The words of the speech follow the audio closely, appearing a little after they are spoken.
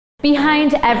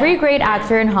Behind every great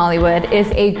actor in Hollywood is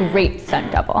a great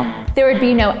stunt double. There would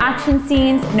be no action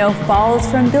scenes, no falls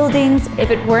from buildings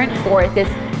if it weren't for this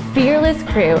fearless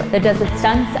crew that does the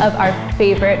stunts of our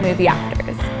favorite movie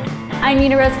actors. I'm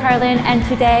Nina Rose Carlin, and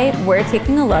today we're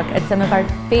taking a look at some of our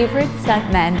favorite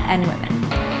stuntmen and women.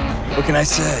 What can I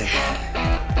say?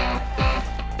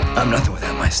 I'm nothing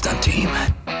without my stunt team.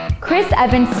 Chris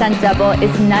Evans' stunt double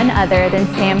is none other than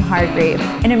Sam Hargrave,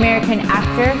 an American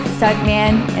actor,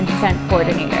 stuntman, and stunt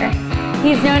coordinator.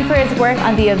 He's known for his work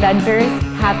on The Avengers,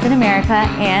 Captain America,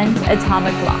 and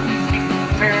Atomic Blonde.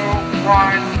 2,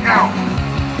 1, go!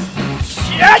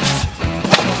 Yes!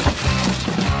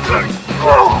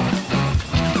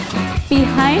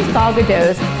 Behind Gal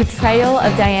Gadot's portrayal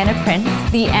of Diana Prince,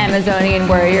 the Amazonian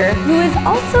warrior who is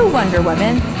also Wonder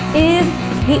Woman, is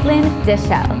Caitlin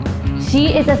Deschelle.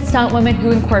 She is a stunt woman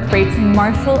who incorporates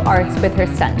martial arts with her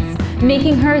stunts,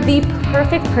 making her the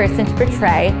perfect person to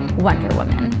portray Wonder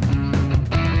Woman.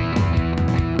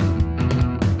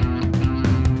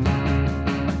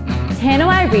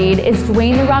 Tanoi Reed is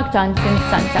Dwayne "The Rock" Johnson's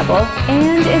stunt double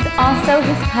and is also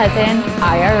his cousin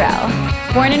IRL.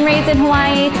 Born and raised in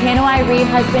Hawaii, Tanoi Reed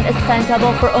has been a stunt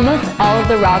double for almost all of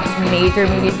The Rock's major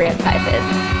movie franchises,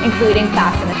 including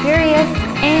Fast and the Furious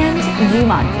and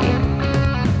Jumanji.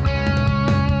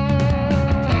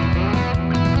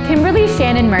 Kimberly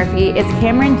Shannon Murphy is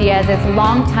Cameron Diaz's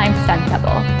longtime stunt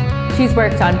double. She's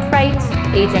worked on Fright,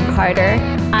 Agent Carter,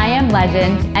 I Am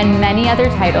Legend, and many other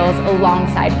titles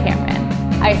alongside Cameron.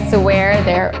 I swear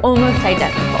they're almost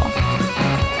identical.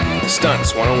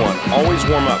 Stunts 101, always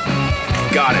warm up.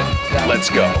 Got it, let's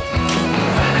go.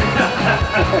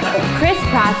 Chris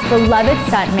Pratt's beloved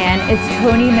stuntman is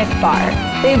Tony McFarr.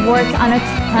 They've worked on a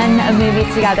ton of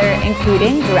movies together,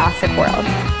 including Jurassic World.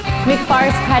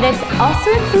 McFarr's credits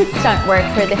also include stunt work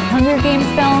for the Hunger Games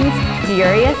films,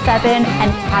 Furious 7,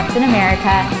 and Captain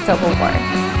America: Civil War.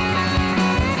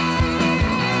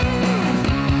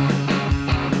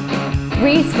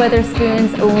 Reese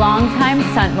Witherspoon's longtime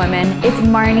stunt woman is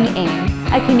Marnie Ain,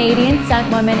 a Canadian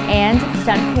stunt woman and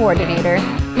stunt coordinator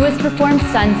who has performed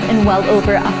stunts in well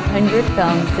over 100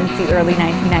 films since the early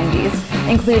 1990s,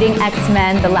 including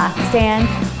X-Men: The Last Stand,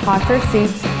 Hot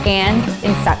Pursuit, and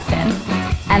Inception.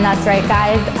 And that's right,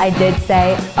 guys, I did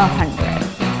say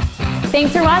 100.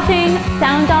 Thanks for watching.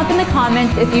 Sound off in the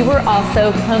comments if you were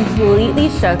also completely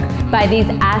shook by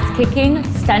these ass-kicking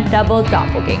stunt double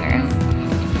doppelgangers.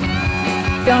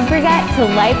 Don't forget to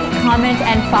like, comment,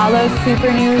 and follow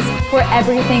Super News for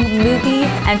everything movies,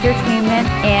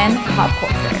 entertainment, and pop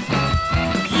culture.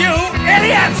 You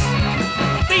idiots!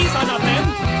 These are not men!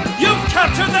 You've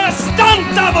captured their stunt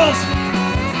doubles!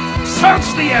 Search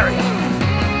the area!